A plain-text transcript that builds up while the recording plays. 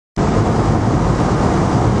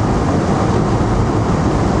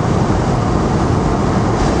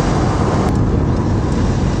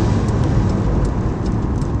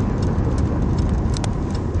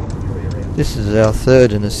This is our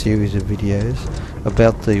third in a series of videos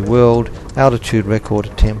about the world altitude record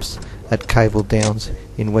attempts at Cable Downs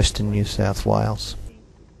in western New South Wales.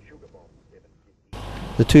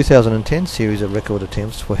 The 2010 series of record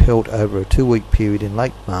attempts were held over a 2-week period in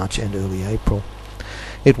late March and early April.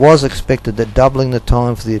 It was expected that doubling the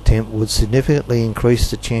time for the attempt would significantly increase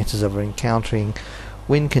the chances of encountering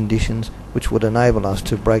wind conditions which would enable us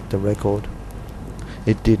to break the record.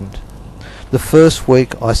 It didn't. The first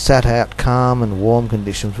week I sat out calm and warm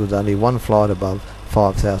conditions with only one flight above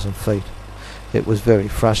 5,000 feet. It was very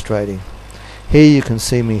frustrating. Here you can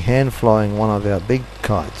see me hand flying one of our big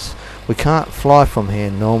kites. We can't fly from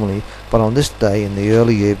hand normally, but on this day in the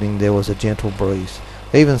early evening there was a gentle breeze.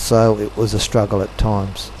 Even so, it was a struggle at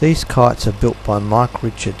times. These kites are built by Mike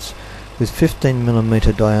Richards with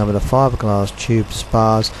 15mm diameter fiberglass tube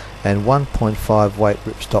spars and 1.5 weight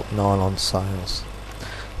ripstop nylon sails.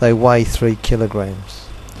 They weigh 3 kilograms.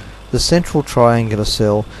 The central triangular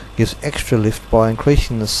cell gives extra lift by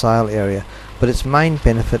increasing the sail area, but its main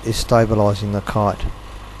benefit is stabilizing the kite.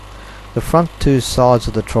 The front two sides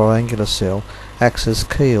of the triangular cell acts as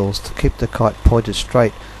keels to keep the kite pointed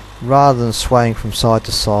straight rather than swaying from side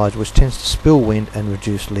to side, which tends to spill wind and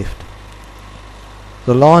reduce lift.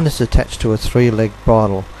 The line is attached to a 3-leg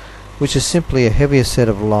bridle, which is simply a heavier set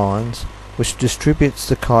of lines which distributes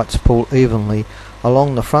the kite's pull evenly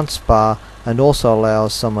along the front spar and also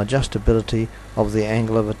allows some adjustability of the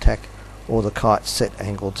angle of attack or the kite's set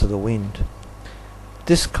angle to the wind.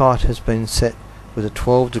 This kite has been set with a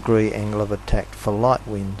 12-degree angle of attack for light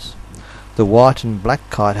winds. The white and black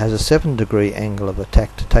kite has a 7-degree angle of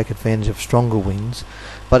attack to take advantage of stronger winds,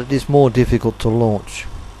 but it is more difficult to launch.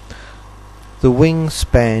 The wing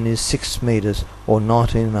span is 6 meters or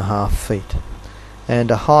 19.5 feet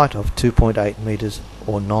and a height of 2.8 meters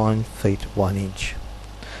or 9 feet 1 inch.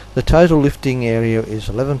 The total lifting area is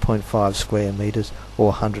 11.5 square meters or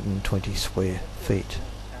 120 square feet.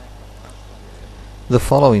 The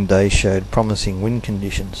following day showed promising wind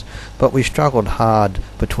conditions, but we struggled hard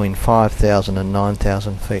between 5,000 and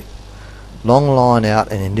 9,000 feet. Long line out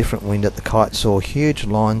and indifferent wind at the kite saw huge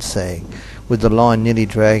line sag, with the line nearly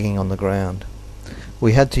dragging on the ground.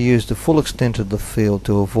 We had to use the full extent of the field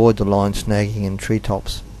to avoid the line snagging in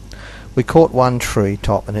treetops. We caught one tree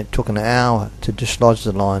top and it took an hour to dislodge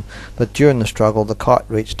the line, but during the struggle the kite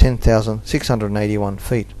reached 10,681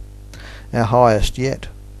 feet, our highest yet.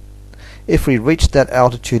 If we reached that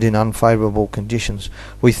altitude in unfavourable conditions,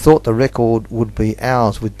 we thought the record would be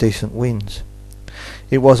ours with decent winds.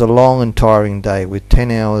 It was a long and tiring day with 10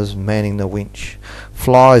 hours manning the winch,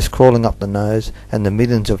 flies crawling up the nose and the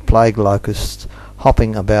millions of plague locusts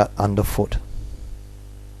hopping about underfoot.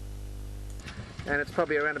 And it's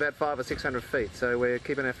probably around about 500 or 600 feet, so we're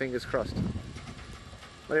keeping our fingers crossed. What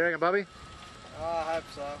do you reckon, Bobby? Oh, I hope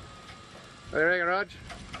so. What do you reckon, Rog?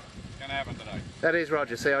 It's going to happen today. That is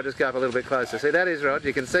Roger. See, I'll just go up a little bit closer. See, that is Rog.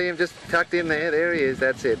 You can see him just tucked in there. There he is.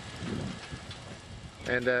 That's it.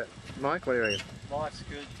 And Mike, what do you reckon? Life's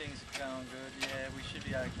good. Things are going good. Yeah, we should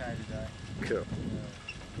be okay today.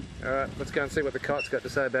 Cool. All right, let's go and see what the kite's got to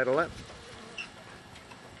say about all that.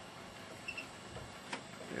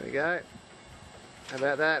 There we go. How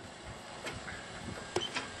about that?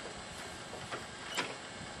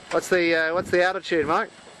 What's the altitude, Mike?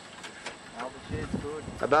 Altitude's good.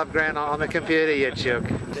 Above ground on the computer, you chook.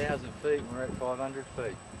 1,000 feet, we're at 500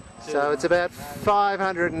 feet. So it's about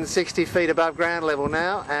 560 feet above ground level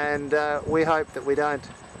now, and we hope that we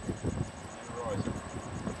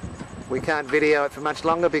can't video it for much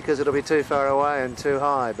longer because it'll be too far away and too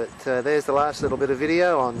high. But there's the last little bit of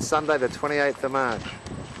video on Sunday the 28th of March.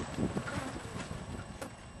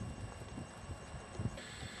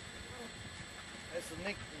 That's the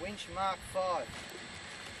Nick Winch Mark 5.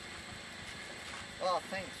 Oh,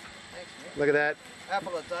 thanks. Thanks, Nick. Look at that.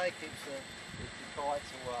 Apple a day keeps the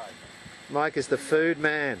kites away. Mike is the food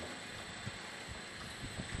man.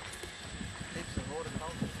 Keeps the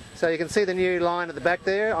horticulture. So you can see the new line at the back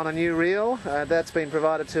there on a new reel. That's been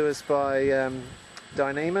provided to us by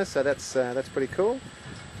Dyneema, so that's pretty cool.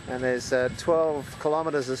 And there's 12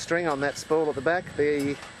 kilometres of string on that spool at the back.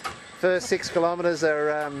 The first 6 kilometres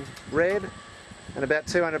are red and about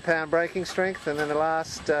 200 pound braking strength, and then the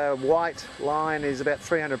last white line is about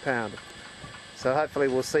 300 pound. So hopefully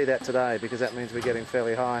we'll see that today because that means we're getting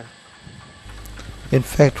fairly high. In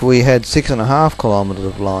fact, we had 6.5 kilometres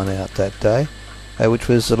of line out that day, which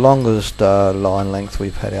was the longest line length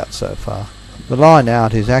we've had out so far. The line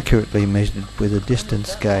out is accurately measured with a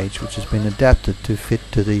distance gauge which has been adapted to fit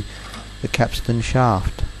to the capstan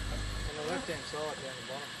shaft. On the left-hand side down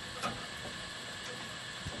the bottom.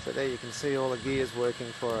 So there you can see all the gears working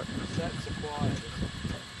for it. That's acquired.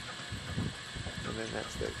 and then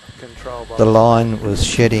that's the control box. The line was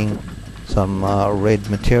shedding some red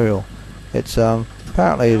material. It's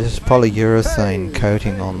apparently this polyurethane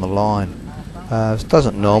coating on the line. It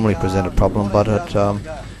doesn't normally present a problem, but it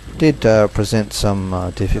did present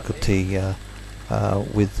some difficulty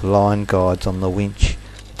with line guides on the winch.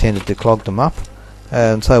 It tended to clog them up,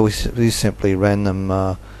 and so we simply ran them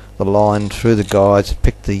the line through the guides,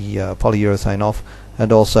 picked the polyurethane off,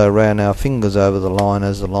 and also ran our fingers over the line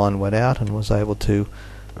as the line went out, and was able to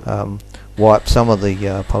wipe some of the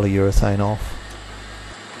polyurethane off.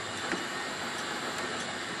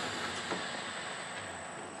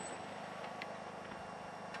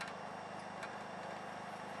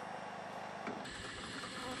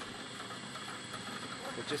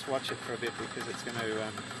 But just watch it for a bit because it's going to,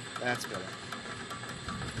 that's better.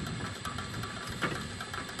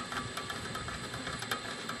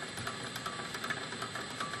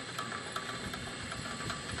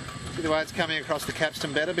 See the way it's coming across the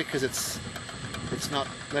capstan better because it's not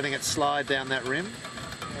letting it slide down that rim.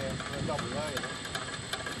 Yeah, double low, you know.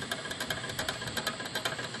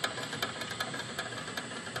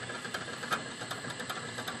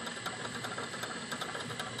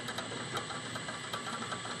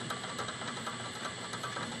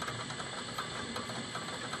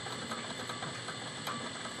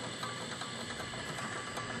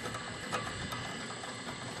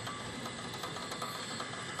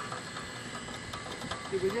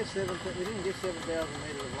 We didn't get 7,000 metres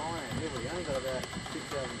of line out, did we? We only got about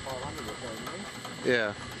 6,500 or so, didn't we?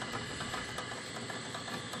 Yeah.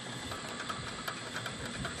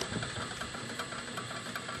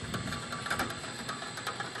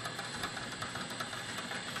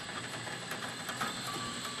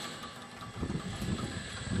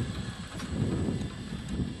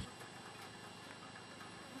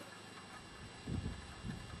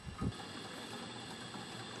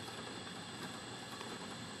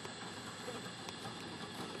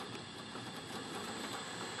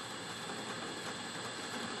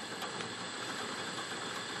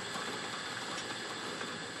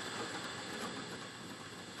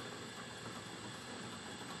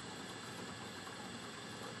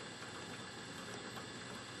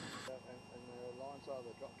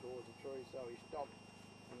 They dropped towards the tree, so he stopped,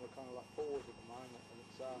 and we're kind of like paused at the moment, and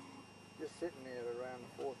it's just sitting there at around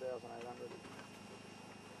 4,800.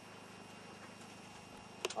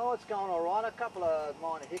 Oh, it's going all right. A couple of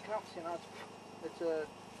minor hiccups, you know. It's a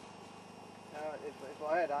if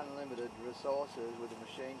I had unlimited resources with a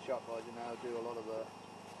machine shop, I'd do a lot of it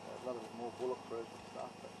more bulletproof and stuff.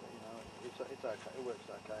 But it's okay. It works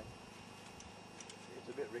okay. It's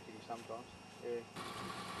a bit rickety sometimes. Yeah.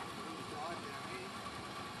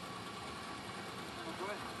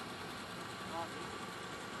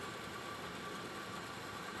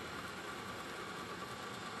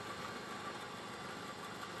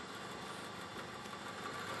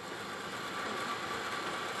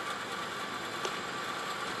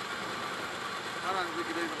 I don't think we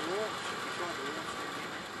could even launch. We tried to launch down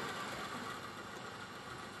here.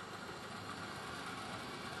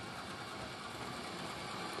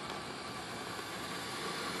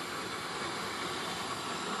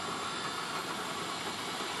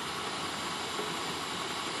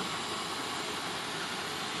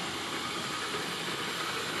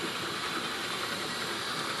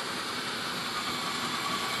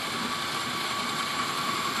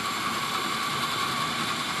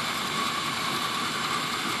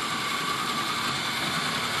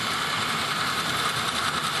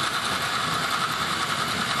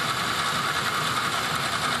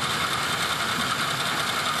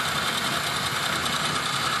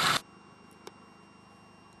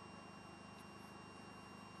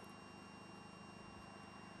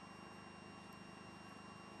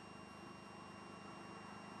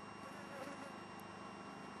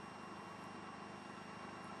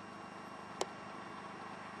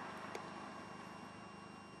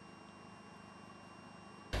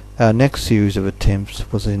 Our next series of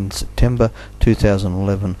attempts was in September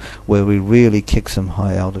 2011, where we really kicked some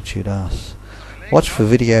high altitude ass. Watch for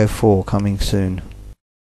video 4 coming soon.